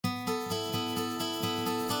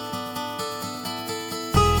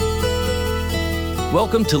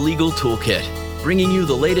Welcome to Legal Toolkit, bringing you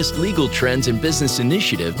the latest legal trends and business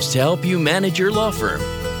initiatives to help you manage your law firm.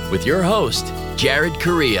 With your host, Jared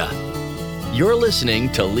Correa. You're listening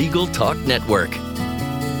to Legal Talk Network.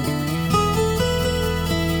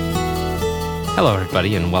 Hello,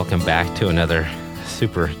 everybody, and welcome back to another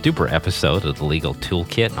super duper episode of the Legal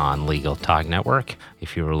Toolkit on Legal Talk Network.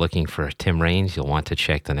 If you were looking for Tim Raines, you'll want to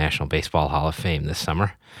check the National Baseball Hall of Fame this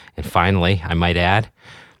summer. And finally, I might add,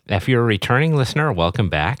 if you're a returning listener, welcome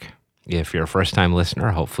back. If you're a first-time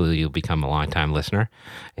listener, hopefully you'll become a long-time listener.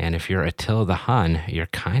 And if you're Attila the Hun, you're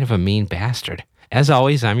kind of a mean bastard. As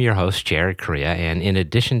always, I'm your host, Jared Correa, and in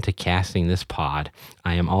addition to casting this pod,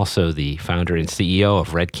 I am also the founder and CEO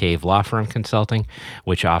of Red Cave Law Firm Consulting,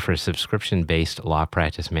 which offers subscription-based law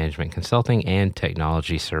practice management consulting and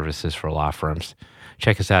technology services for law firms.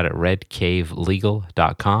 Check us out at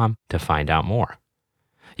redcavelegal.com to find out more.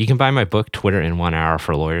 You can buy my book, Twitter in 1 Hour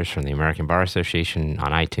for Lawyers, from the American Bar Association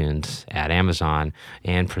on iTunes, at Amazon,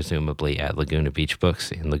 and presumably at Laguna Beach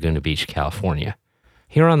Books in Laguna Beach, California.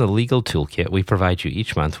 Here on the Legal Toolkit, we provide you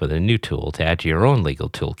each month with a new tool to add to your own legal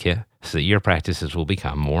toolkit so that your practices will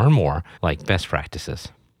become more and more like best practices.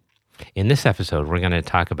 In this episode, we're going to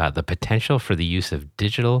talk about the potential for the use of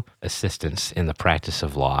digital assistants in the practice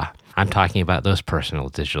of law. I'm talking about those personal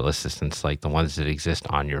digital assistants like the ones that exist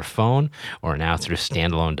on your phone or now through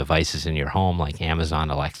standalone devices in your home like Amazon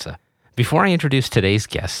Alexa. Before I introduce today's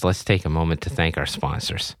guests, let's take a moment to thank our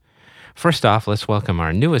sponsors. First off, let's welcome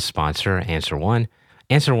our newest sponsor, AnswerOne.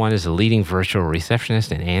 AnswerOne is a leading virtual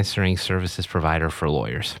receptionist and answering services provider for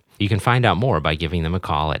lawyers. You can find out more by giving them a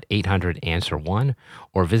call at 800-ANSWER1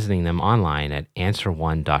 or visiting them online at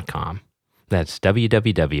answer1.com. That's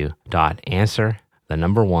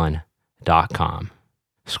www.answer1.com.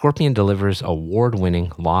 Scorpion delivers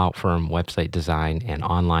award-winning law firm website design and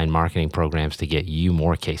online marketing programs to get you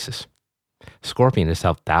more cases. Scorpion has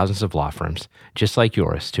helped thousands of law firms, just like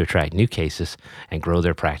yours, to attract new cases and grow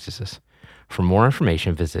their practices. For more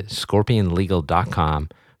information, visit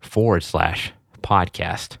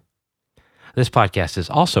scorpionlegal.com/podcast. This podcast is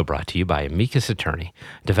also brought to you by Amicus Attorney,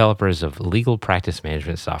 developers of legal practice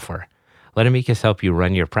management software. Let Amicus help you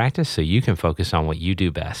run your practice so you can focus on what you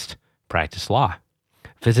do best, practice law.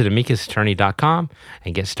 Visit amicusattorney.com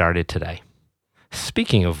and get started today.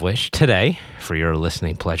 Speaking of which, today, for your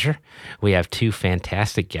listening pleasure, we have two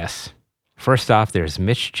fantastic guests. First off, there's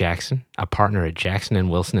Mitch Jackson, a partner at Jackson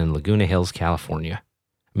 & Wilson in Laguna Hills, California.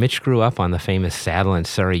 Mitch grew up on the famous Saddle and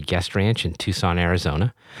Surrey Guest Ranch in Tucson,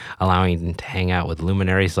 Arizona, allowing him to hang out with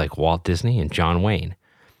luminaries like Walt Disney and John Wayne.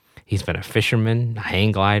 He's been a fisherman, a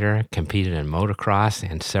hang glider, competed in motocross,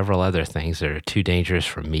 and several other things that are too dangerous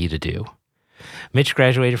for me to do. Mitch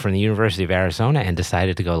graduated from the University of Arizona and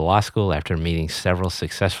decided to go to law school after meeting several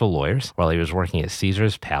successful lawyers while he was working at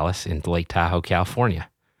Caesars Palace in Lake Tahoe, California.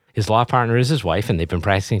 His law partner is his wife, and they've been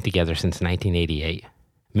practicing together since 1988.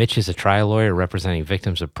 Mitch is a trial lawyer representing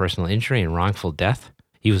victims of personal injury and wrongful death.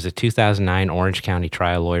 He was a 2009 Orange County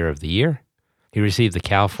Trial Lawyer of the Year. He received the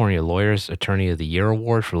California Lawyers Attorney of the Year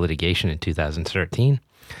Award for litigation in 2013.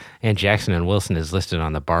 And Jackson & Wilson is listed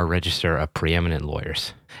on the Bar Register of Preeminent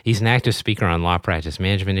Lawyers. He's an active speaker on law practice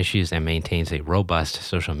management issues and maintains a robust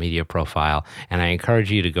social media profile. And I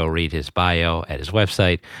encourage you to go read his bio at his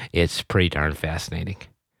website. It's pretty darn fascinating.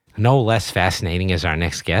 No less fascinating is our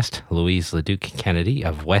next guest, Louise LeDuc Kennedy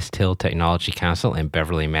of West Hill Technology Council in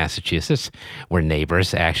Beverly, Massachusetts. We're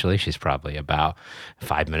neighbors, actually. She's probably about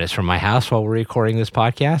 5 minutes from my house while we're recording this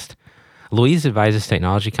podcast. Louise advises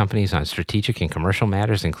technology companies on strategic and commercial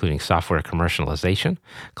matters, including software commercialization,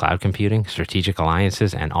 cloud computing, strategic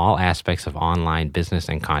alliances, and all aspects of online business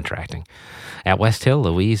and contracting. At West Hill,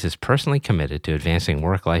 Louise is personally committed to advancing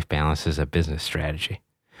work-life balance as a business strategy.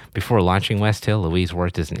 Before launching West Hill, Louise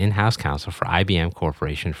worked as an in-house counsel for IBM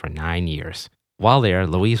Corporation for 9 years. While there,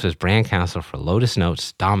 Louise was brand counsel for Lotus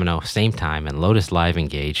Notes, Domino, Same Time, and Lotus Live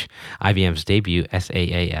Engage, IBM's debut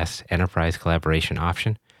SaaS enterprise collaboration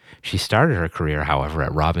option. She started her career, however,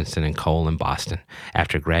 at Robinson & Cole in Boston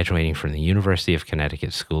after graduating from the University of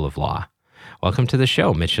Connecticut School of Law. Welcome to the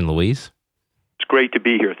show, Mitch and Louise. It's great to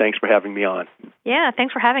be here. Thanks for having me on. Yeah,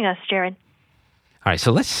 thanks for having us, Jared. All right,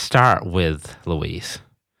 so let's start with Louise.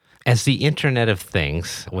 As the Internet of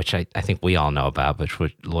Things, which I think we all know about, but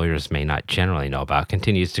which lawyers may not generally know about,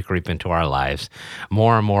 continues to creep into our lives,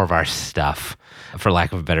 more and more of our stuff, for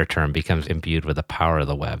lack of a better term, becomes imbued with the power of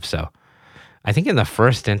the web. So I think in the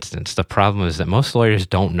first instance, the problem is that most lawyers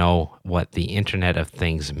don't know what the Internet of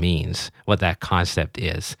Things means, what that concept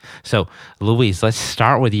is. So, Louise, let's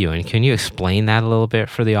start with you. And can you explain that a little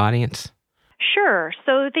bit for the audience? Sure.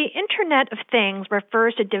 So the Internet of Things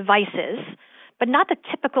refers to devices, but not the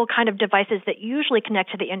typical kind of devices that usually connect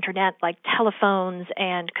to the internet, like telephones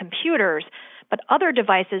and computers, but other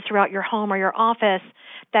devices throughout your home or your office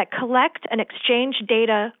that collect and exchange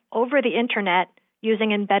data over the internet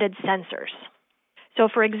using embedded sensors. So,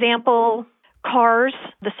 for example, cars,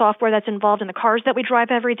 the software that's involved in the cars that we drive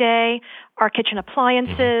every day, our kitchen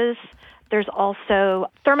appliances. There's also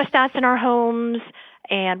thermostats in our homes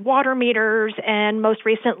and water meters, and most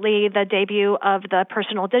recently, the debut of the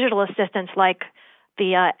personal digital assistants like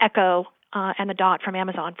the Echo and the Dot from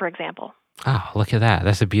Amazon, for example. Oh, look at that.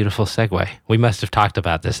 That's a beautiful segue. We must have talked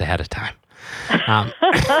about this ahead of time.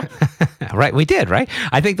 Right, we did, right?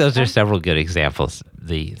 I think those are several good examples.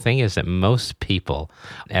 The thing is that most people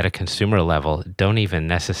at a consumer level don't even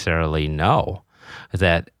necessarily know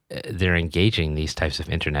that they're engaging these types of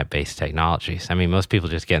internet-based technologies. I mean, most people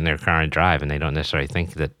just get in their car and drive, and they don't necessarily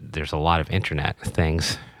think that there's a lot of internet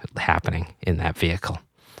things happening in that vehicle.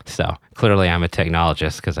 So clearly I'm a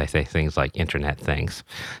technologist because I say things like internet things.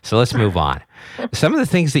 So let's move on. Some of the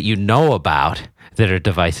things that you know about that are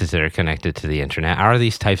devices that are connected to the internet are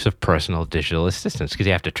these types of personal digital assistants, because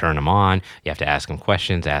you have to turn them on, you have to ask them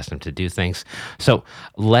questions, ask them to do things. So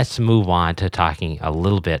let's move on to talking a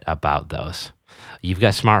little bit about those. You've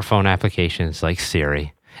got smartphone applications like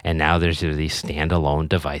Siri, and now there's these standalone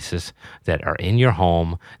devices that are in your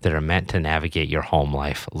home that are meant to navigate your home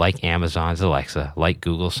life, like Amazon's Alexa, like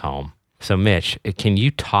Google's Home. So Mitch, can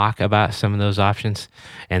you talk about some of those options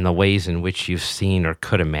and the ways in which you've seen or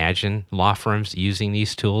could imagine law firms using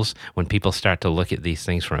these tools when people start to look at these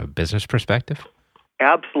things from a business perspective?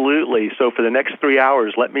 Absolutely. So for the next 3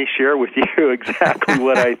 hours, let me share with you exactly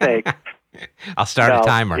what I think. I'll start a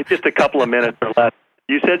timer. It's just a couple of minutes or less.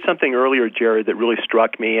 You said something earlier, Jared, that really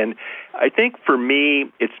struck me. And I think for me,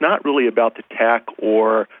 it's not really about the tech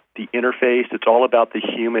or the interface. It's all about the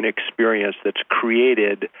human experience that's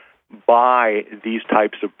created by these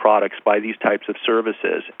types of products, by these types of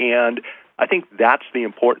services. And I think that's the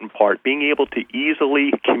important part, being able to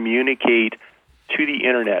easily communicate to the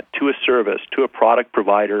internet, to a service, to a product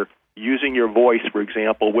provider, using your voice, for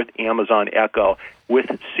example, with Amazon Echo, with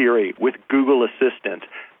Siri, with Google Assistant.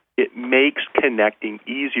 It makes connecting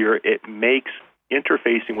easier. It makes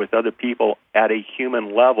interfacing with other people at a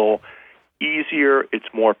human level easier. It's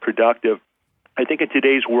more productive. I think in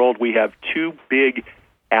today's world, we have two big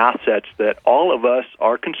assets that all of us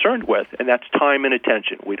are concerned with, and that's time and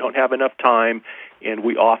attention. We don't have enough time, and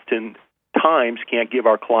we oftentimes can't give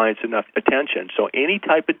our clients enough attention. So any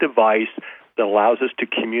type of device that allows us to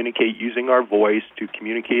communicate using our voice, to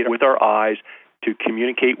communicate with our eyes, to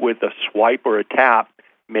communicate with a swipe or a tap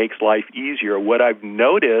makes life easier. What I've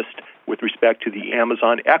noticed with respect to the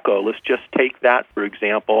Amazon Echo, let's just take that for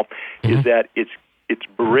example, is that it's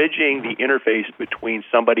bridging the interface between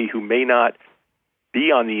somebody who may not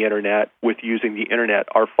be on the internet with using the internet.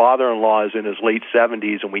 Our father-in-law is in his late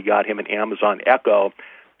 70s, and we got him an Amazon Echo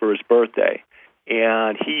for his birthday.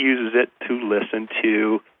 And he uses it to listen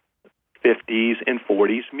to 50s and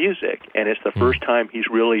 40s music. And it's the first time he's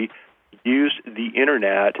really used the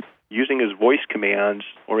internet using his voice commands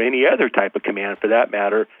or any other type of command for that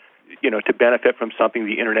matter, to benefit from something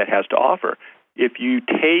the internet has to offer. If you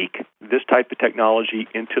take this type of technology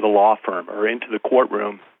into the law firm or into the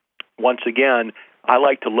courtroom, once again, I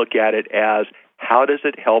like to look at it as how does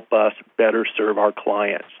it help us better serve our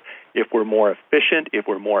clients? If we're more efficient, if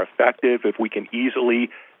we're more effective, if we can easily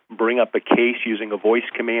bring up a case using a voice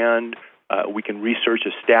command, we can research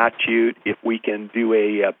a statute, if we can do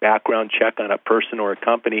a background check on a person or a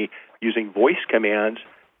company using voice commands,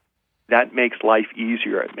 that makes life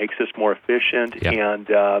easier. It makes us more efficient, and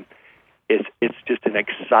it's just an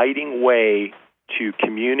exciting way to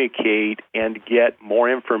communicate and get more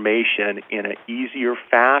information in an easier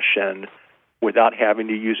fashion without having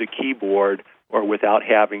to use a keyboard or without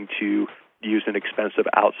having to use an expensive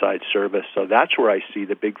outside service. So that's where I see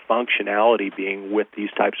the big functionality being with these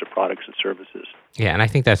types of products and services. Yeah, and I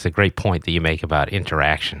think that's a great point that you make about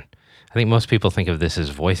interaction. I think most people think of this as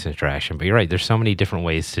voice interaction, but you're right, there's so many different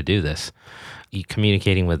ways to do this.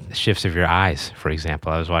 Communicating with shifts of your eyes, for example.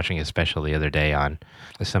 I was watching a special the other day on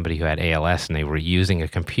somebody who had ALS, and they were using a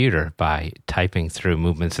computer by typing through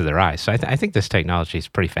movements of their eyes. So I think this technology is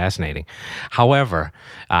pretty fascinating. However,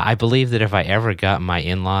 I believe that if I ever got my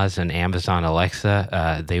in-laws an Amazon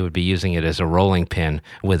Alexa, they would be using it as a rolling pin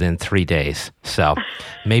within 3 days. So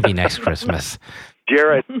maybe next Christmas.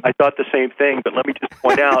 Jared, I thought the same thing, but let me just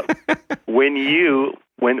point out,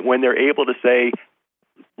 when they're able to say,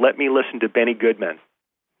 let me listen to Benny Goodman,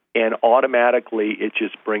 and automatically it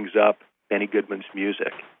just brings up Benny Goodman's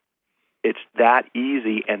music. It's that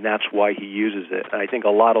easy, and that's why he uses it. And I think a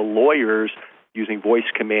lot of lawyers using voice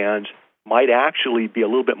commands might actually be a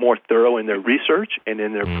little bit more thorough in their research and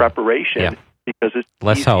in their preparation because it's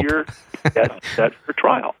Let's easier to get set for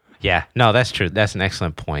trial. Yeah, no, that's true. That's an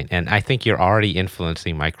excellent point. And I think you're already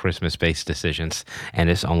influencing my Christmas-based decisions, and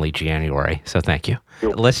it's only January, so thank you.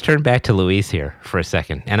 Sure. Let's turn back to Louise here for a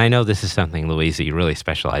second. And I know this is something, Louise, that you really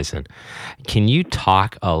specialize in. Can you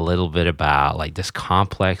talk a little bit about like this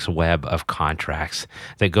complex web of contracts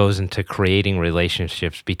that goes into creating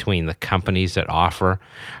relationships between the companies that offer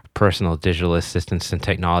personal digital assistants and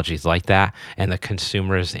technologies like that and the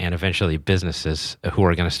consumers and eventually businesses who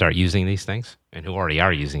are going to start using these things and who already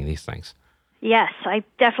are using these things? Yes, I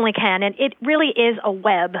definitely can. And it really is a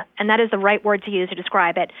web, and that is the right word to use to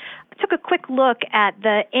describe it. I took a quick look at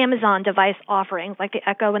the Amazon device offerings, like the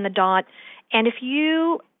Echo and the Dot, and if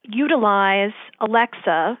you utilize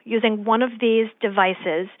Alexa using one of these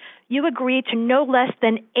devices, you agree to no less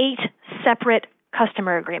than 8 separate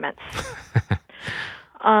customer agreements.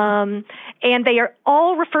 And they are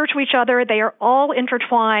all refer to each other, they are all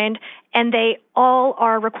intertwined, and they all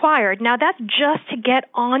are required. Now, that's just to get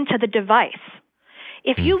onto the device.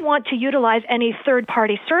 If you want to utilize any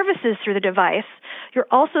third-party services through the device, you're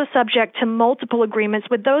also subject to multiple agreements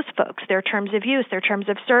with those folks, their terms of use, their terms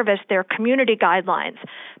of service, their community guidelines,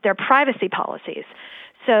 their privacy policies.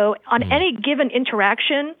 So on any given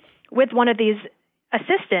interaction with one of these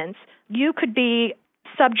assistants, you could be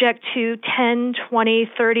subject to 10,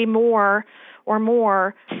 20, 30 more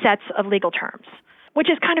sets of legal terms, which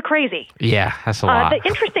is kind of crazy. Yeah, that's a lot. The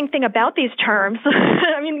interesting thing about these terms,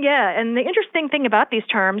 and the interesting thing about these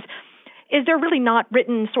terms is they're really not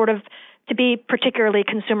written sort of to be particularly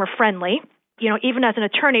consumer friendly. You know, even as an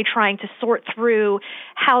attorney trying to sort through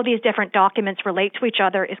how these different documents relate to each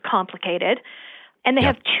other is complicated. And they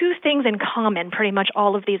have 2 things in common, pretty much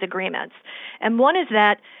all of these agreements. And one is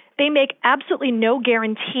that they make absolutely no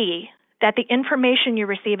guarantee that the information you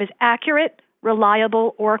receive is accurate,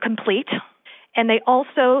 reliable, or complete. And they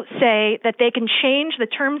also say that they can change the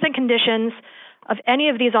terms and conditions of any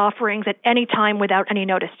of these offerings at any time without any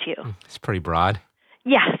notice to you. It's pretty broad.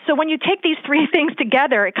 Yeah, so when you take these 3 things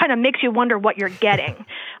together, it kind of makes you wonder what you're getting.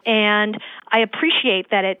 And I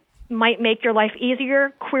appreciate that it might make your life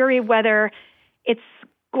easier. Query whether it's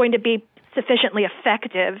going to be sufficiently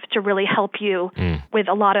effective to really help you with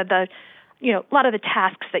a lot of the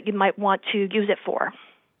tasks that you might want to use it for.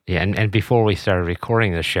 Yeah, and before we started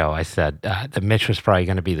recording the show, I said that Mitch was probably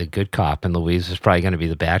going to be the good cop and Louise was probably going to be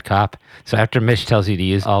the bad cop. So after Mitch tells you to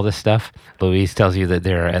use all this stuff, Louise tells you that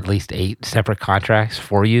there are at least 8 separate contracts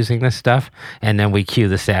for using this stuff, and then we cue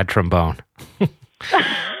the sad trombone.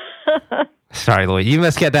 Sorry, Louise. You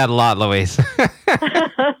must get that a lot, Louise.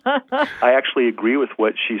 I actually agree with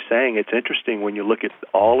what she's saying. It's interesting when you look at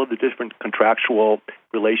all of the different contractual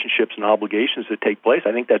relationships and obligations that take place.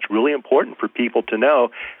 I think that's really important for people to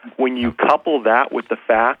know. When you couple that with the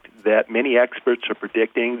fact that many experts are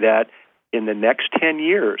predicting that in the next 10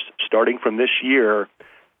 years, starting from this year,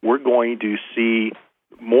 we're going to see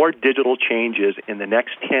more digital changes in the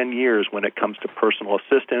next 10 years when it comes to personal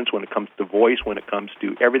assistance, when it comes to voice, when it comes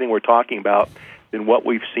to everything we're talking about, than what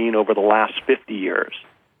we've seen over the last 50 years.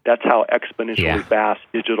 That's how exponentially fast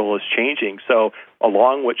digital is changing. So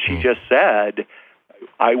along what she just said,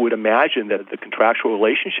 I would imagine that the contractual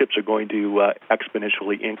relationships are going to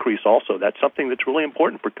exponentially increase also. That's something that's really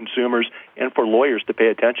important for consumers and for lawyers to pay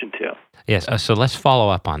attention to. Yes, so let's follow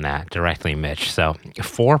up on that directly, Mitch. So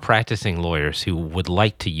for practicing lawyers who would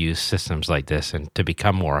like to use systems like this and to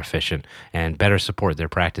become more efficient and better support their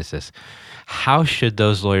practices, how should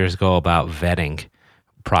those lawyers go about vetting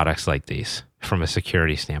products like these from a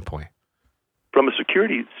security standpoint? From a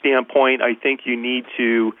security standpoint, I think you need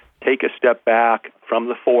to take a step back from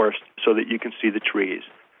the forest so that you can see the trees.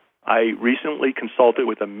 I recently consulted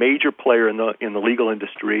with a major player in the legal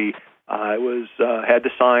industry. I had to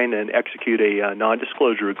sign and execute a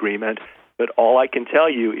non-disclosure agreement, but all I can tell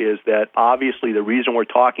you is that obviously the reason we're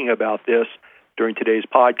talking about this during today's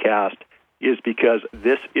podcast is because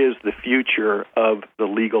this is the future of the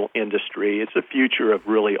legal industry. It's the future of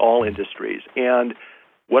really all industries. And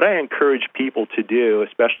what I encourage people to do,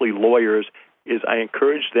 especially lawyers, is I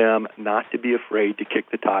encourage them not to be afraid to kick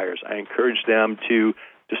the tires. I encourage them to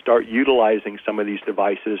start utilizing some of these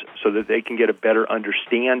devices so that they can get a better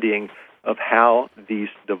understanding of how these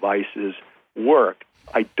devices work.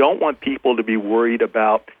 I don't want people to be worried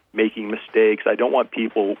about making mistakes. I don't want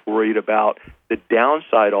people worried about the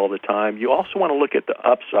downside all the time. You also want to look at the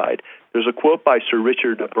upside. There's a quote by Sir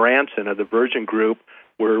Richard Branson of the Virgin Group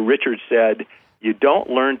where Richard said, "You don't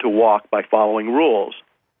learn to walk by following rules.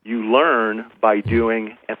 You learn by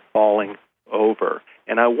doing and falling over."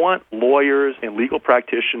 And I want lawyers and legal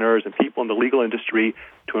practitioners and people in the legal industry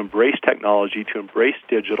to embrace technology, to embrace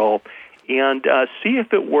digital, and see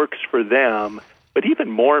if it works for them. But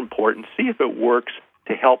even more important, see if it works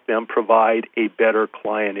to help them provide a better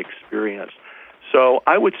client experience. So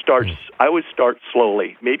I would start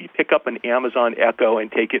slowly. Maybe pick up an Amazon Echo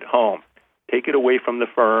and take it home. Take it away from the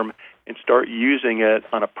firm and start using it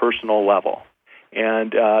on a personal level.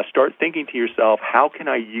 And start thinking to yourself, how can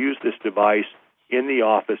I use this device in the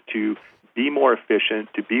office to be more efficient,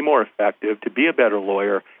 to be more effective, to be a better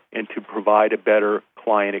lawyer, and to provide a better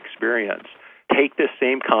client experience? Take this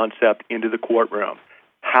same concept into the courtroom.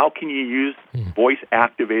 How can you use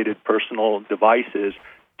voice-activated personal devices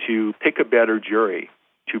to pick a better jury,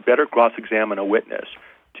 to better cross-examine a witness,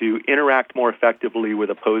 to interact more effectively with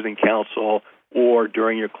opposing counsel or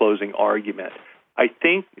during your closing argument? I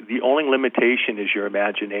think the only limitation is your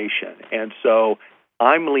imagination. And so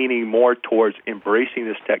I'm leaning more towards embracing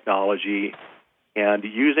this technology and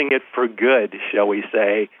using it for good, shall we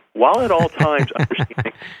say, while at all times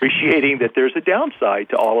appreciating that there's a downside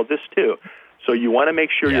to all of this too. So you want to make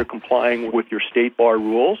sure you're complying with your state bar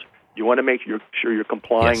rules. You want to make sure you're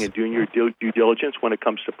complying and doing your due diligence when it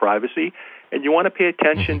comes to privacy. And you want to pay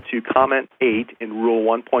attention to Comment 8 in Rule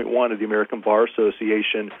 1.1 of the American Bar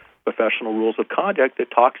Association Professional Rules of Conduct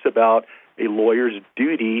that talks about a lawyer's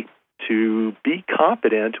duty to be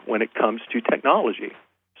competent when it comes to technology.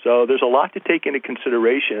 So there's a lot to take into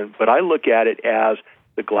consideration, but I look at it as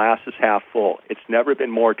the glass is half full. It's never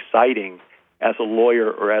been more exciting as a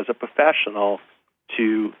lawyer or as a professional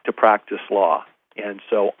to practice law. And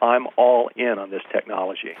so I'm all in on this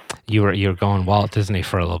technology. You were going Walt Disney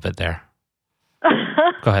for a little bit there.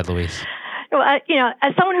 Go ahead, Louise. Well,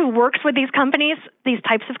 as someone who works with these companies, these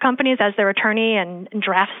types of companies, as their attorney and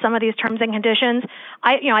drafts some of these terms and conditions,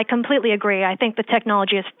 I completely agree. I think the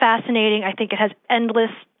technology is fascinating. I think it has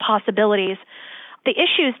endless possibilities. The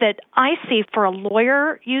issues that I see for a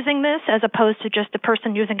lawyer using this, as opposed to just a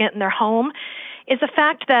person using it in their home, is the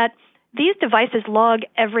fact that these devices log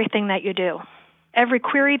everything that you do, every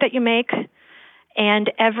query that you make,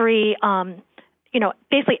 and every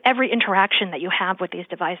basically every interaction that you have with these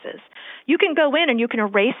devices. You can go in and you can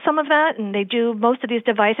erase some of that, and most of these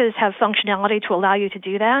devices have functionality to allow you to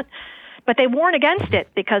do that, but they warn against it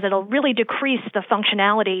because it'll really decrease the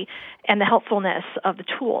functionality and the helpfulness of the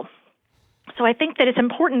tool. So I think that it's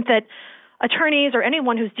important that attorneys or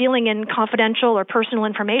anyone who's dealing in confidential or personal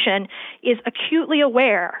information is acutely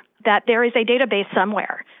aware that there is a database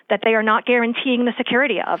somewhere that they are not guaranteeing the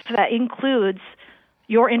security of that includes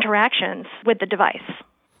your interactions with the device.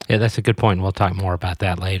 Yeah, that's a good point. We'll talk more about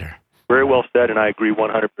that later. Very well said, and I agree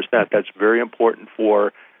 100%. That's very important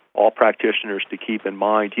for all practitioners to keep in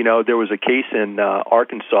mind. There was a case in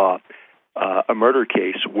Arkansas, a murder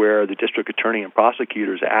case, where the district attorney and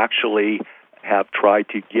prosecutors actually have tried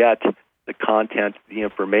to get the content, the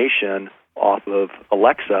information off of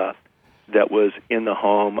Alexa that was in the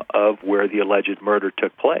home of where the alleged murder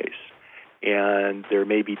took place. And there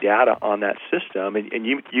may be data on that system, and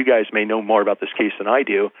you guys may know more about this case than I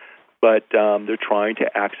do, but they're trying to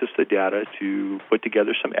access the data to put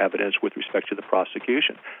together some evidence with respect to the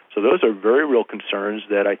prosecution. So those are very real concerns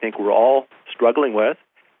that I think we're all struggling with.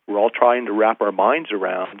 We're all trying to wrap our minds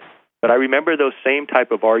around. But I remember those same type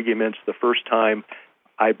of arguments the first time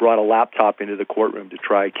I brought a laptop into the courtroom to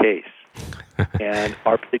try a case. And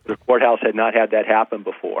our particular courthouse had not had that happen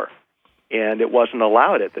before. And it wasn't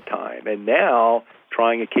allowed at the time. And now,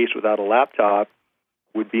 trying a case without a laptop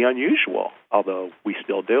would be unusual, although we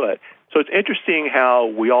still do it. So it's interesting how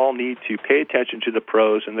we all need to pay attention to the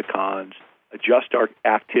pros and the cons, adjust our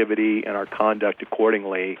activity and our conduct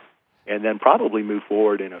accordingly, and then probably move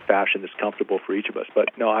forward in a fashion that's comfortable for each of us. But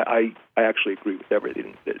no, I actually agree with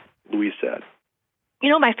everything that Louise said.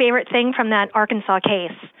 My favorite thing from that Arkansas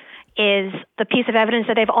case is the piece of evidence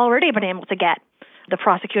that they've already been able to get, the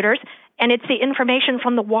prosecutors, and it's the information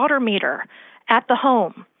from the water meter at the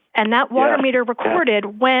home. And that water meter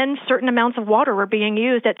recorded when certain amounts of water were being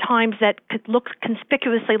used at times that could look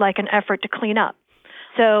conspicuously like an effort to clean up.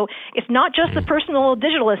 So it's not just the personal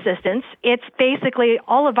digital assistants, it's basically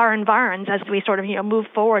all of our environs as we sort of move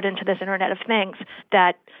forward into this Internet of Things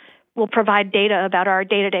that will provide data about our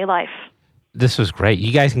day-to-day life. This was great.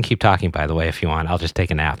 You guys can keep talking, by the way, if you want. I'll just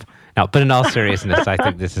take a nap. No, but in all seriousness, I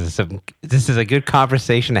think this is a good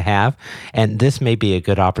conversation to have, and this may be a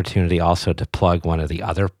good opportunity also to plug one of the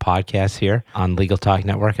other podcasts here on Legal Talk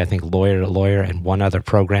Network. I think Lawyer to Lawyer and one other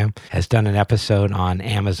program has done an episode on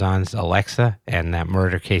Amazon's Alexa and that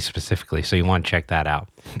murder case specifically, so you want to check that out.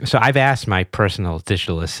 So I've asked my personal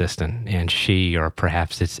digital assistant, and she, or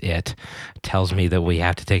perhaps it's it, tells me that we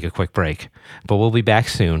have to take a quick break, but we'll be back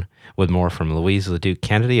soon with more from Louise LeDuc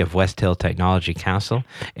Kennedy of West Hill Technology Council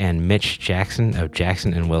and Mitch Jackson of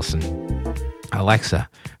Jackson & Wilson. Alexa,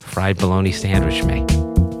 fried bologna sandwich me.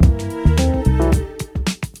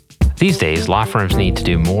 These days, law firms need to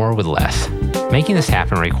do more with less. Making this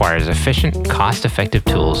happen requires efficient, cost-effective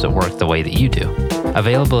tools that work the way that you do.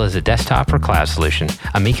 Available as a desktop or cloud solution,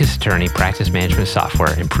 Amicus Attorney practice management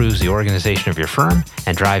software improves the organization of your firm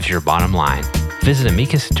and drives your bottom line. Visit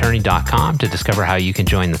amicusattorney.com to discover how you can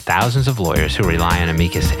join the thousands of lawyers who rely on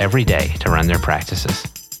Amicus every day to run their practices.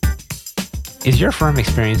 Is your firm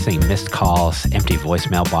experiencing missed calls, empty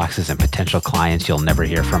voicemail boxes, and potential clients you'll never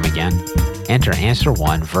hear from again? Enter Answer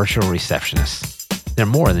One Virtual Receptionists. They're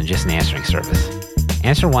more than just an answering service.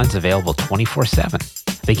 Answer One's available 24/7.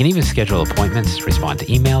 They can even schedule appointments, respond to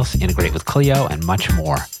emails, integrate with Clio, and much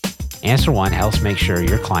more. Answer One helps make sure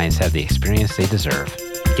your clients have the experience they deserve.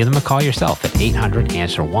 Give them a call yourself at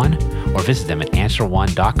 800-ANSWER1 or visit them at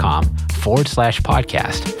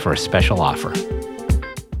answer1.com/podcast for a special offer.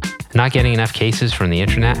 Not getting enough cases from the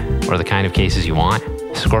internet or the kind of cases you want?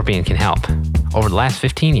 Scorpion can help. Over the last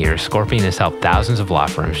 15 years, Scorpion has helped thousands of law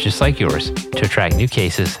firms just like yours to attract new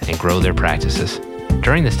cases and grow their practices.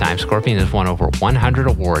 During this time, Scorpion has won over 100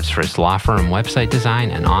 awards for its law firm website design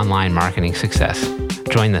and online marketing success.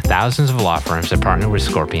 Join the thousands of law firms that partner with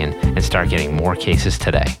Scorpion and start getting more cases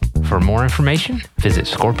today. For more information, visit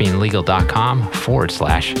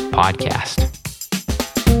scorpionlegal.com/podcast.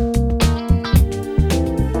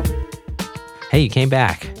 Hey, you came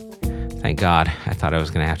back. Thank God. I thought I was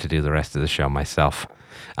going to have to do the rest of the show myself.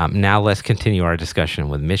 Now let's continue our discussion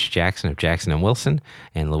with Mitch Jackson of Jackson & Wilson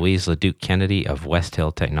and Louise LeDuc Kennedy of West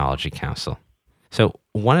Hill Technology Council. So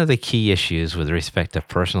one of the key issues with respect to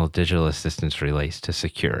personal digital assistants relates to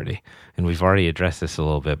security. And we've already addressed this a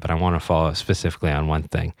little bit, but I want to follow up specifically on one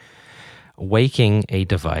thing. Waking a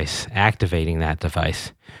device, activating that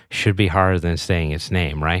device, should be harder than saying its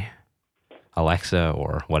name, right? Alexa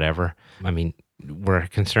or whatever. I mean, we're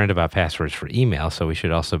concerned about passwords for email, so we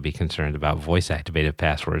should also be concerned about voice-activated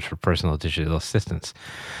passwords for personal digital assistants.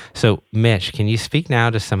 So, Mitch, can you speak now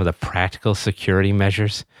to some of the practical security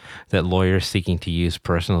measures that lawyers seeking to use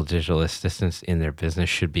personal digital assistants in their business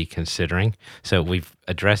should be considering? So we've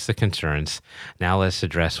addressed the concerns. Now let's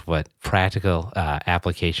address what practical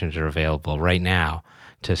applications are available right now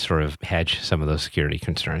to sort of hedge some of those security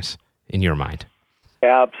concerns in your mind.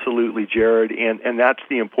 Absolutely, Jared, and that's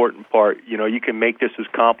the important part. You know, you can make this as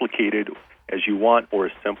complicated as you want or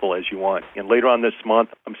as simple as you want. And later on this month,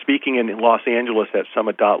 I'm speaking in Los Angeles at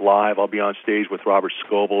Summit.live. I'll be on stage with Robert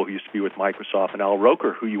Scoble, who used to be with Microsoft, and Al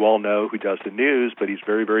Roker, who you all know, who does the news, but he's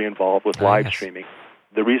very, very involved with live streaming.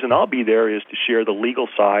 The reason I'll be there is to share the legal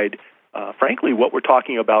side, frankly, what we're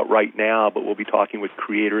talking about right now, but we'll be talking with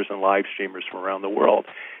creators and live streamers from around the world.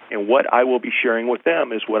 And what I will be sharing with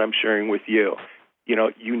them is what I'm sharing with you. You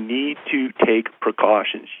know, you need to take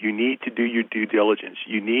precautions. You need to do your due diligence.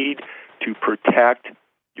 You need to protect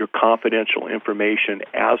your confidential information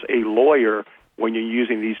as a lawyer when you're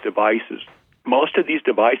using these devices. Most of these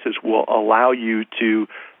devices will allow you to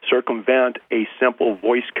circumvent a simple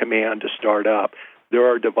voice command to start up. There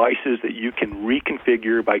are devices that you can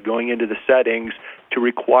reconfigure by going into the settings to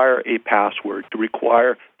require a password, to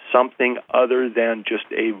require something other than just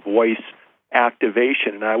a voice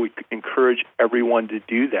activation, and I would encourage everyone to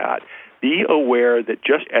do that. Be aware that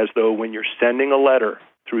just as though when you're sending a letter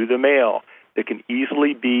through the mail that can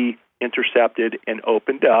easily be intercepted and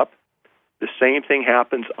opened up, the same thing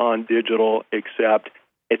happens on digital, except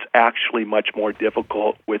it's actually much more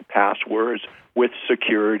difficult with passwords, with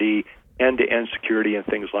security, end-to-end security, and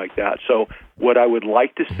things like that. So what I would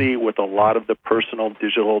like to see with a lot of the personal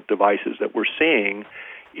digital devices that we're seeing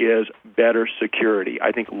is better security.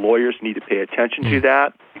 I think lawyers need to pay attention to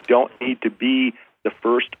that. You don't need to be the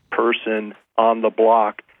first person on the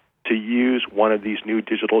block to use one of these new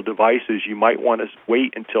digital devices. You might want to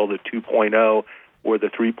wait until the 2.0 or the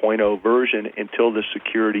 3.0 version until the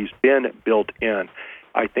security's been built in.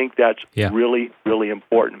 I think that's really, really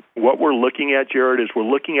important. What we're looking at, Jared, is we're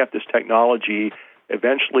looking at this technology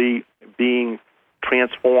eventually being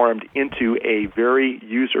transformed into a very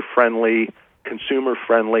user-friendly,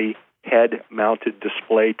 consumer-friendly head-mounted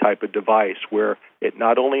display type of device where it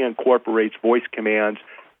not only incorporates voice commands,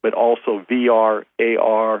 but also VR,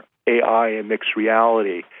 AR, AI, and mixed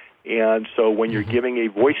reality. And so when you're giving a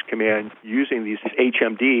voice command using these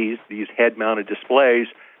HMDs, these head-mounted displays,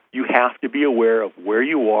 you have to be aware of where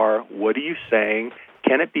you are, what are you saying,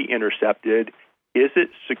 can it be intercepted, is it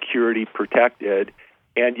security protected?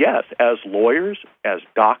 And yes, as lawyers, as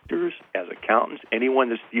doctors, as accountants, anyone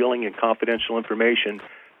that's dealing in confidential information,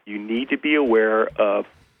 you need to be aware of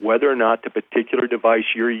whether or not the particular device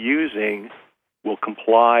you're using will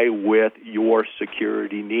comply with your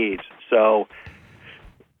security needs. So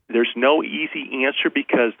there's no easy answer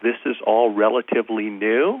because this is all relatively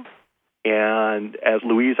new. And as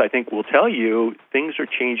Louise, I think, will tell you, things are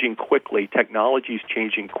changing quickly. Technology is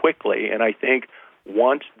changing quickly. And I think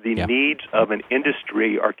once the needs of an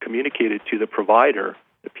industry are communicated to the provider,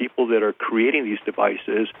 the people that are creating these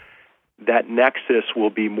devices, that nexus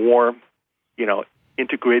will be more,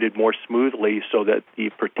 integrated more smoothly so that the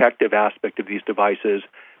protective aspect of these devices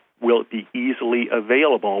will be easily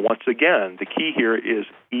available. And once again, the key here is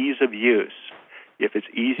ease of use. If it's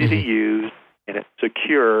easy to use and it's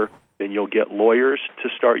secure, then you'll get lawyers to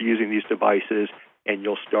start using these devices and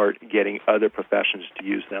you'll start getting other professions to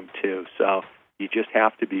use them too. So you just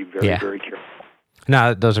have to be very, very careful.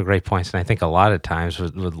 No, those are great points. And I think a lot of times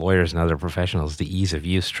with lawyers and other professionals, the ease of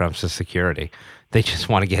use trumps the security. They just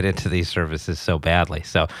want to get into these services so badly.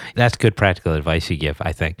 So that's good practical advice you give,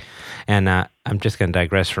 I think. And I'm just going to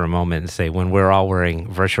digress for a moment and say when we're all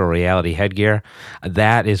wearing virtual reality headgear,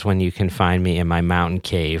 that is when you can find me in my mountain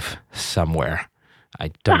cave somewhere. I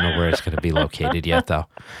don't know where it's going to be located yet, though.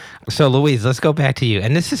 So, Louise, let's go back to you.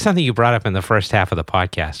 And this is something you brought up in the first half of the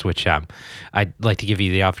podcast, which I'd like to give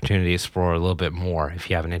you the opportunity to explore a little bit more if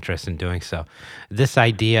you have an interest in doing so. This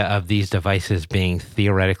idea of these devices being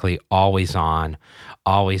theoretically always on,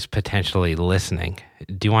 always potentially listening.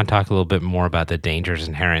 Do you want to talk a little bit more about the dangers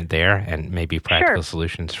inherent there and maybe practical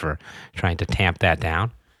solutions for trying to tamp that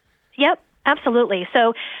down? Yep, absolutely.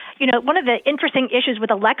 So, one of the interesting issues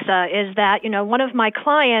with Alexa is that, one of my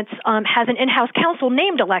clients has an in-house counsel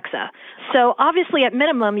named Alexa. So obviously, at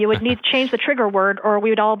minimum, you would need to change the trigger word or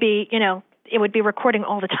we would all be, it would be recording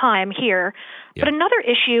all the time here. Yep. But another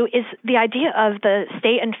issue is the idea of the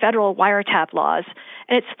state and federal wiretap laws.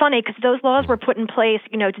 And it's funny because those laws were put in place,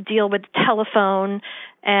 to deal with telephone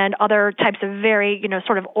and other types of very,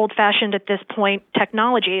 sort of old-fashioned at this point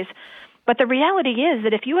technologies. But the reality is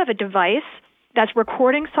that if you have a device that's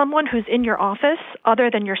recording someone who's in your office other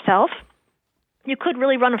than yourself, you could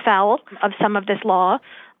really run afoul of some of this law.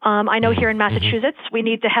 I know here in Massachusetts, we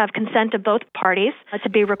need to have consent of both parties to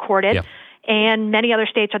be recorded, and many other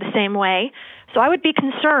states are the same way. So I would be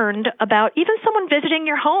concerned about even someone visiting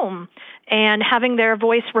your home and having their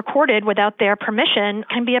voice recorded without their permission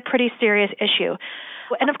can be a pretty serious issue.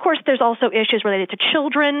 And of course, there's also issues related to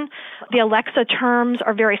children. The Alexa terms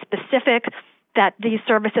are very specific, that these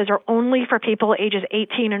services are only for people ages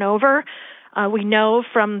 18 and over. We know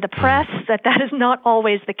from the press that is not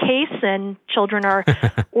always the case, and children are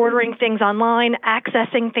ordering things online,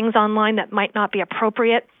 accessing things online that might not be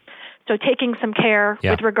appropriate. So taking some care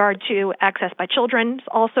with regard to access by children is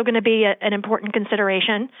also going to be an important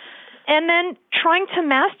consideration. And then trying to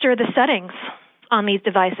master the settings on these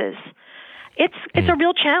devices. It's a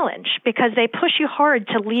real challenge because they push you hard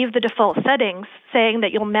to leave the default settings, saying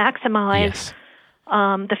that you'll maximize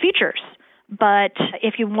the features. But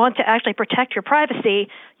if you want to actually protect your privacy,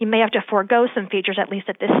 you may have to forego some features, at least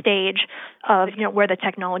at this stage of where the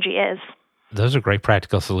technology is. Those are great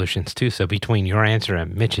practical solutions, too. So between your answer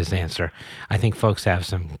and Mitch's answer, I think folks have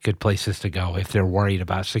some good places to go if they're worried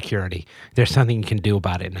about security. There's something you can do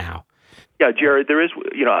about it now. Yeah, Jared, there is,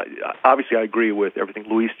 obviously I agree with everything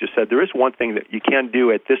Louise just said. There is one thing that you can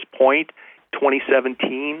do at this point,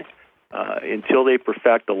 2017, until they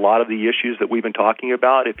perfect a lot of the issues that we've been talking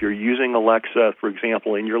about. If you're using Alexa, for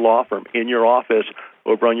example, in your law firm, in your office,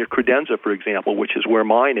 over on your credenza, for example, which is where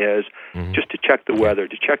mine is, just to check the weather,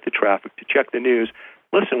 to check the traffic, to check the news.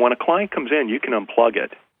 Listen, when a client comes in, you can unplug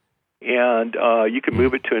it, and you can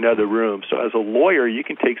move it to another room. So as a lawyer, you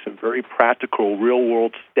can take some very practical,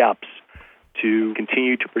 real-world steps to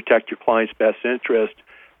continue to protect your client's best interest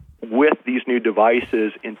with these new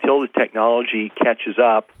devices until the technology catches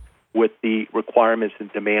up with the requirements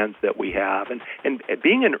and demands that we have. And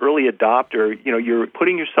being an early adopter, you're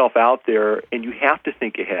putting yourself out there, and you have to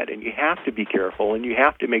think ahead, and you have to be careful, and you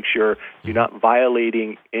have to make sure you're not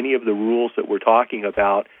violating any of the rules that we're talking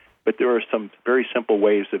about. But there are some very simple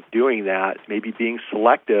ways of doing that, maybe being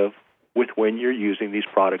selective with when you're using these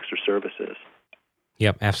products or services.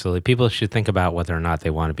 Yep, absolutely. People should think about whether or not they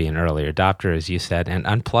want to be an early adopter, as you said, and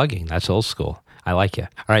unplugging. That's old school. I like it.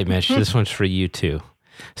 All right, Mitch, this one's for you too.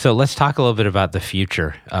 So let's talk a little bit about the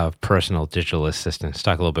future of personal digital assistants.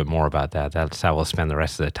 Talk a little bit more about that. That's how we'll spend the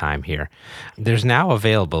rest of the time here. There's now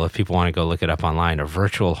available, if people want to go look it up online, a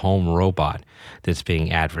virtual home robot that's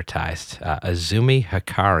being advertised. Azumi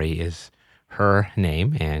Hikari is her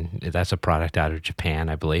name, and that's a product out of Japan,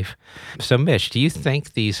 I believe. So, Mitch, do you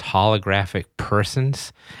think these holographic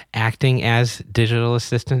persons acting as digital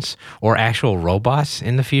assistants or actual robots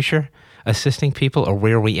in the future assisting people are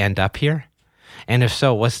where we end up here? And if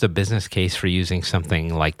so, what's the business case for using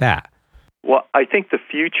something like that? Well, I think the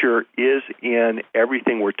future is in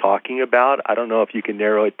everything we're talking about. I don't know if you can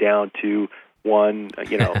narrow it down to one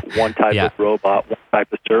type of robot, one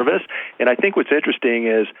type of service. And I think what's interesting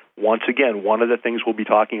is, once again, one of the things we'll be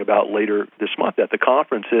talking about later this month at the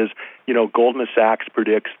conference is, Goldman Sachs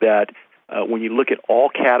predicts that when you look at all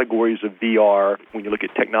categories of VR, when you look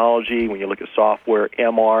at technology, when you look at software,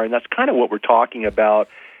 MR, and that's kind of what we're talking about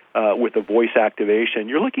with the voice activation,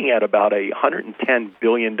 you're looking at about a $110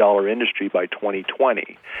 billion industry by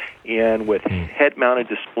 2020. And with head-mounted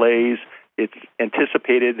displays, it's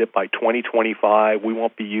anticipated that by 2025, we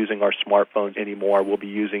won't be using our smartphones anymore. We'll be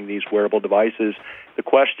using these wearable devices. The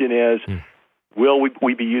question is, will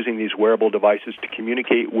we be using these wearable devices to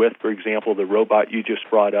communicate with, for example, the robot you just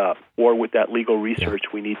brought up, or with that legal research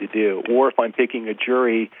we need to do? Or if I'm picking a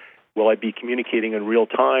jury, will I be communicating in real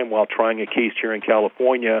time while trying a case here in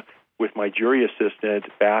California with my jury assistant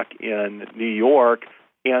back in New York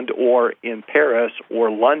and or in Paris or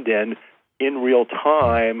London in real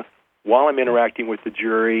time while I'm interacting with the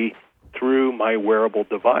jury through my wearable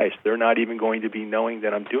device? They're not even going to be knowing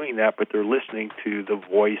that I'm doing that, but they're listening to the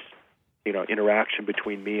voice, interaction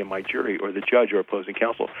between me and my jury or the judge or opposing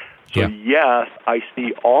counsel. So yes, I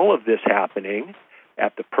see all of this happening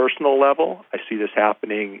at the personal level. I see this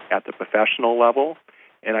happening at the professional level.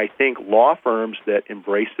 And I think law firms that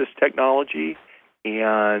embrace this technology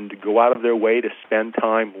and go out of their way to spend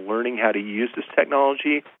time learning how to use this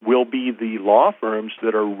technology will be the law firms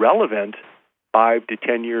that are relevant 5 to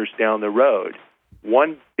 10 years down the road.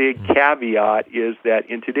 One big caveat is that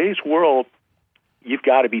in today's world, you've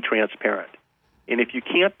got to be transparent. And if you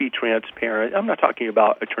can't be transparent, I'm not talking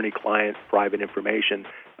about attorney-client private information.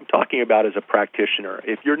 I'm talking about as a practitioner.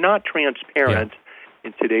 If you're not transparent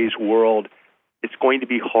in today's world, it's going to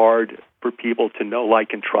be hard for people to know, like,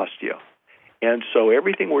 and trust you. And so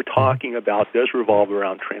everything we're talking about does revolve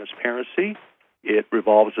around transparency. It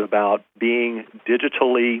revolves about being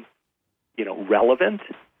digitally, relevant,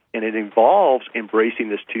 and it involves embracing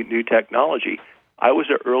this new technology. I was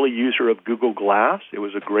an early user of Google Glass. It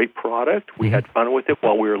was a great product. We had fun with it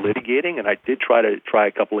while we were litigating, and I did try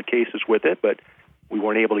a couple of cases with it, but we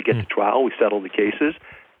weren't able to get to trial. We settled the cases.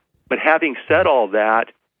 But having said all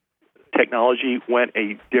that, technology went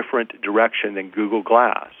a different direction than Google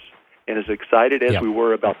Glass. And as excited as we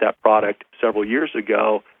were about that product several years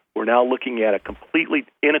ago, we're now looking at a completely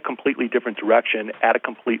different direction at a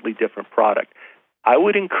completely different product. I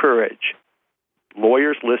would encourage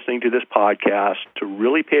lawyers listening to this podcast to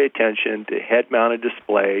really pay attention to head-mounted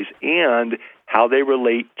displays and how they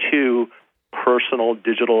relate to personal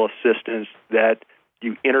digital assistants that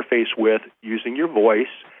you interface with using your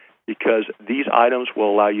voice, because these items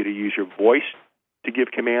will allow you to use your voice to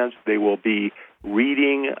give commands. They will be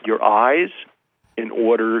reading your eyes in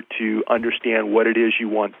order to understand what it is you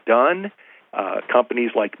want done.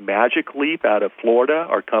 Companies like Magic Leap out of Florida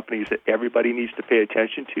are companies that everybody needs to pay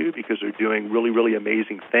attention to because they're doing really, really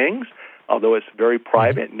amazing things. Although it's very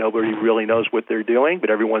private, nobody really knows what they're doing, but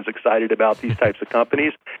everyone's excited about these types of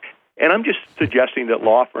companies. And I'm just suggesting that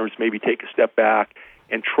law firms maybe take a step back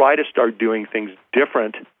and try to start doing things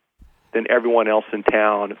different than everyone else in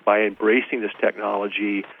town by embracing this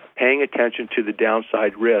technology, paying attention to the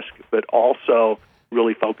downside risk, but also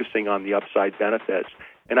really focusing on the upside benefits.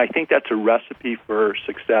 And I think that's a recipe for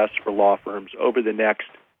success for law firms over the next,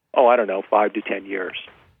 5 to 10 years.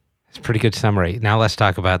 It's a pretty good summary. Now let's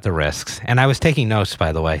talk about the risks. And I was taking notes,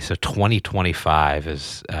 by the way. So 2025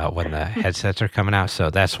 is when the headsets are coming out. So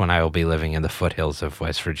that's when I will be living in the foothills of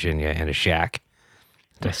West Virginia in a shack.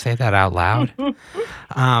 Did I say that out loud?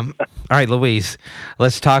 All right, Louise,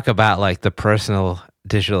 let's talk about like the personal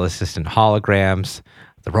digital assistant holograms,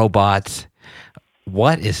 the robots.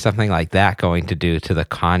 What is something like that going to do to the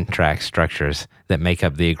contract structures that make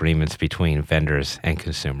up the agreements between vendors and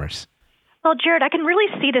consumers? Well, Jared, I can really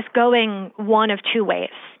see this going one of two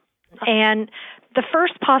ways. And the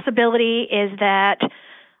first possibility is that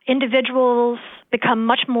individuals become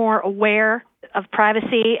much more aware of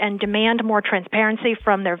privacy and demand more transparency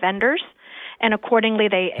from their vendors. and accordingly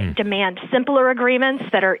they demand simpler agreements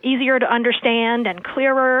that are easier to understand and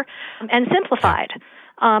clearer and simplified.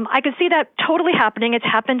 I could see that totally happening. It's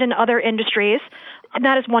happened in other industries, and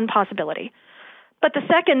that is one possibility. But the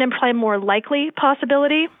second and probably more likely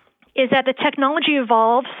possibility is that the technology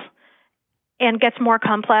evolves and gets more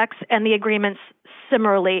complex, and the agreements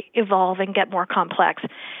similarly evolve and get more complex.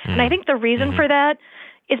 And I think the reason for that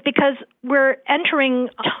is because we're entering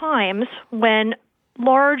times when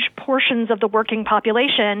large portions of the working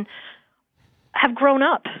population have grown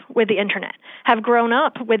up with the internet, have grown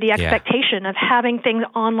up with the expectation of having things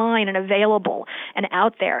online and available and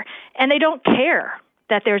out there. And they don't care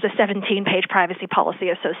that there's a 17-page privacy policy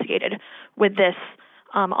associated with this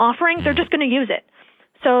offering. They're just going to use it.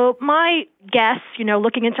 So my guess,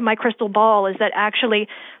 looking into my crystal ball, is that actually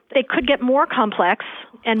they could get more complex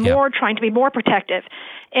and more trying to be more protective.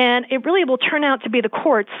 And it really will turn out to be the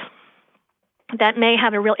courts that may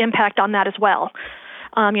have a real impact on that as well.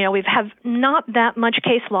 We have not that much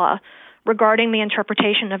case law regarding the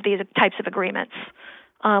interpretation of these types of agreements.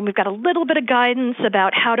 We've got a little bit of guidance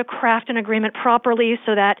about how to craft an agreement properly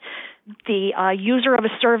so that the user of a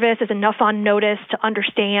service is enough on notice to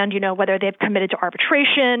understand, whether they've committed to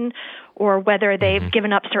arbitration or whether they've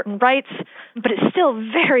given up certain rights. But it's still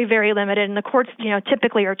very, very limited. And the courts,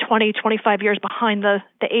 typically are 20, 25 years behind the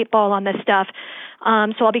eight ball on this stuff.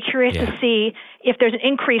 So I'll be curious to see if there's an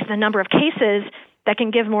increase in the number of cases that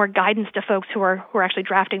can give more guidance to folks who are actually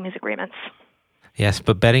drafting these agreements. Yes,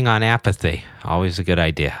 but betting on apathy, always a good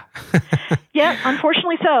idea. Yeah,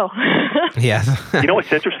 unfortunately so. Yes.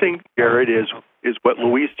 What's interesting, Jared, is what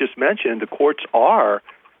Louise just mentioned. The courts are,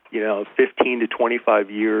 15 to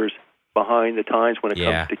 25 years behind the times when it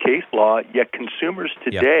comes to case law, yet consumers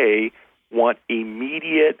today want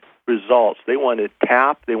immediate results. They want to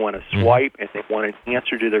tap, they want to swipe, and they want an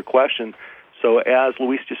answer to their question. So as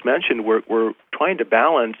Louise just mentioned, we're trying to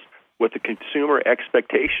balance what the consumer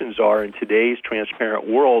expectations are in today's transparent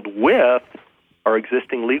world with our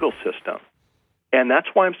existing legal system. And that's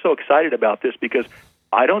why I'm so excited about this, because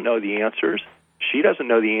I don't know the answers. She doesn't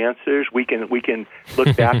know the answers. We can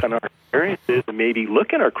look back on our experiences and maybe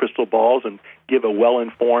look in our crystal balls and give a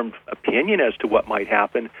well-informed opinion as to what might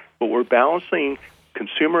happen. But we're balancing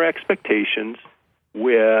consumer expectations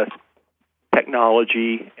with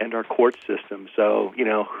technology and our court system. So,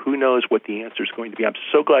 who knows what the answer is going to be. I'm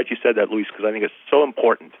so glad you said that, Luis, because I think it's so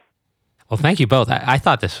important. Well, thank you both. I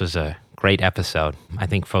thought this was a great episode. I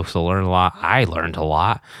think folks will learn a lot. I learned a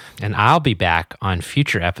lot. And I'll be back on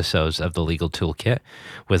future episodes of the Legal Toolkit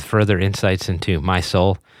with further insights into my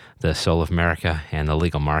soul, the soul of America, and the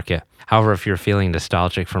legal market. However, if you're feeling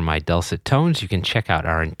nostalgic for my dulcet tones, you can check out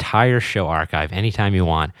our entire show archive anytime you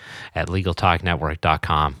want at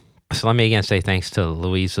LegalTalkNetwork.com. So let me again say thanks to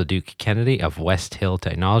Louise LeDuc Kennedy of West Hill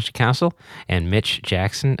Technology Council and Mitch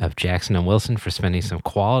Jackson of Jackson & Wilson for spending some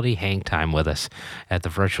quality hang time with us at the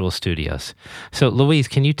virtual studios. So Louise,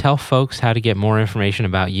 can you tell folks how to get more information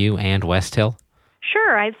about you and West Hill?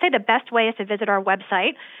 Sure. I'd say the best way is to visit our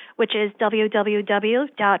website, which is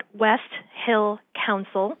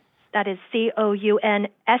www.westhillcounsel, that is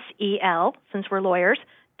COUNSEL, since we're lawyers,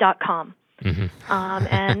 .com.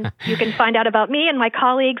 And you can find out about me and my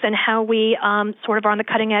colleagues and how we sort of are on the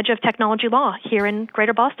cutting edge of technology law here in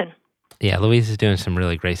Greater Boston. Yeah, Louise is doing some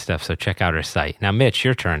really great stuff, so check out her site. Now, Mitch,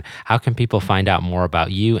 your turn. How can people find out more about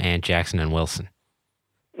you and Jackson & Wilson?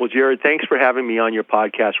 Well, Jared, thanks for having me on your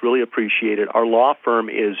podcast. Really appreciate it. Our law firm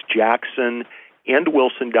is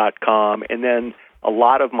jacksonandwilson.com, and then a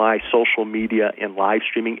lot of my social media and live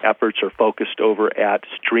streaming efforts are focused over at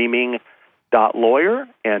streaming.lawyer,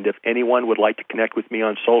 and if anyone would like to connect with me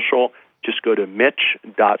on social, just go to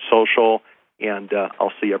mitch.social, and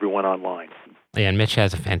I'll see everyone online. Yeah, and Mitch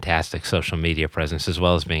has a fantastic social media presence as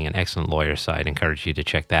well as being an excellent lawyer, so I'd encourage you to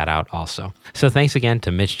check that out also. So thanks again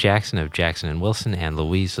to Mitch Jackson of Jackson & Wilson and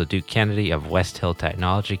Louise LeDuc Kennedy of West Hill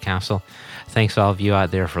Technology Council. Thanks all of you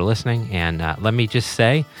out there for listening, and let me just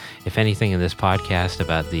say, if anything in this podcast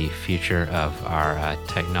about the future of our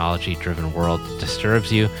technology-driven world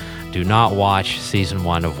disturbs you, do not watch Season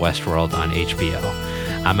 1 of Westworld on HBO.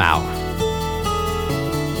 I'm out.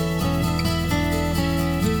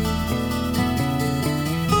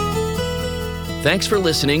 Thanks for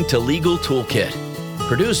listening to Legal Toolkit,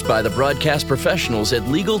 produced by the broadcast professionals at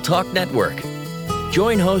Legal Talk Network.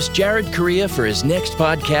 Join host Jared Correia for his next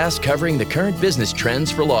podcast covering the current business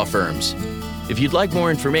trends for law firms. If you'd like more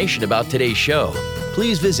information about today's show,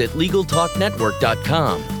 please visit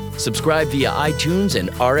LegalTalkNetwork.com. Subscribe via iTunes and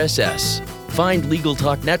RSS. Find Legal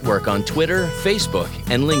Talk Network on Twitter, Facebook,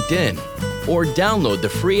 and LinkedIn. Or download the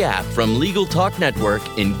free app from Legal Talk Network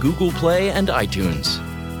in Google Play and iTunes.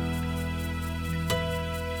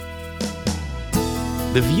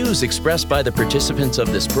 The views expressed by the participants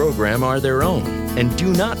of this program are their own and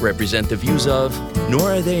do not represent the views of,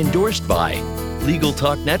 nor are they endorsed by, Legal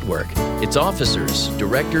Talk Network, its officers,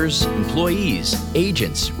 directors, employees,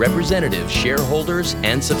 agents, representatives, shareholders,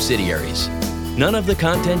 and subsidiaries. None of the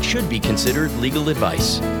content should be considered legal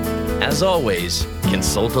advice. As always,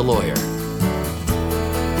 consult a lawyer.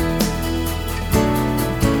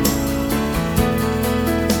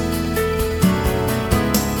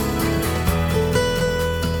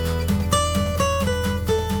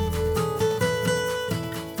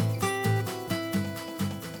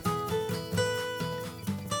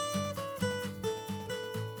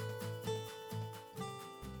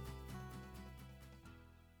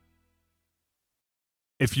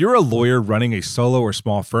 If you're a lawyer running a solo or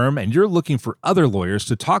small firm and you're looking for other lawyers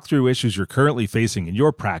to talk through issues you're currently facing in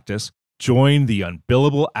your practice, join the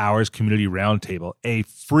Unbillable Hours Community Roundtable, a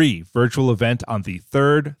free virtual event on the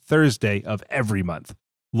third Thursday of every month.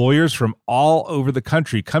 Lawyers from all over the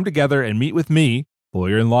country come together and meet with me,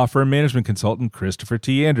 lawyer and law firm management consultant Christopher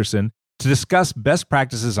T. Anderson, to discuss best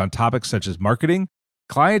practices on topics such as marketing,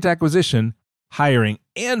 client acquisition, hiring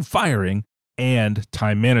and firing, and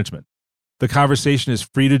time management. The conversation is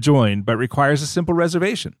free to join, but requires a simple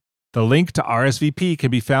reservation. The link to RSVP can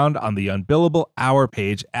be found on the Unbillable Hour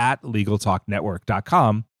page at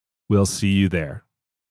LegalTalkNetwork.com. We'll see you there.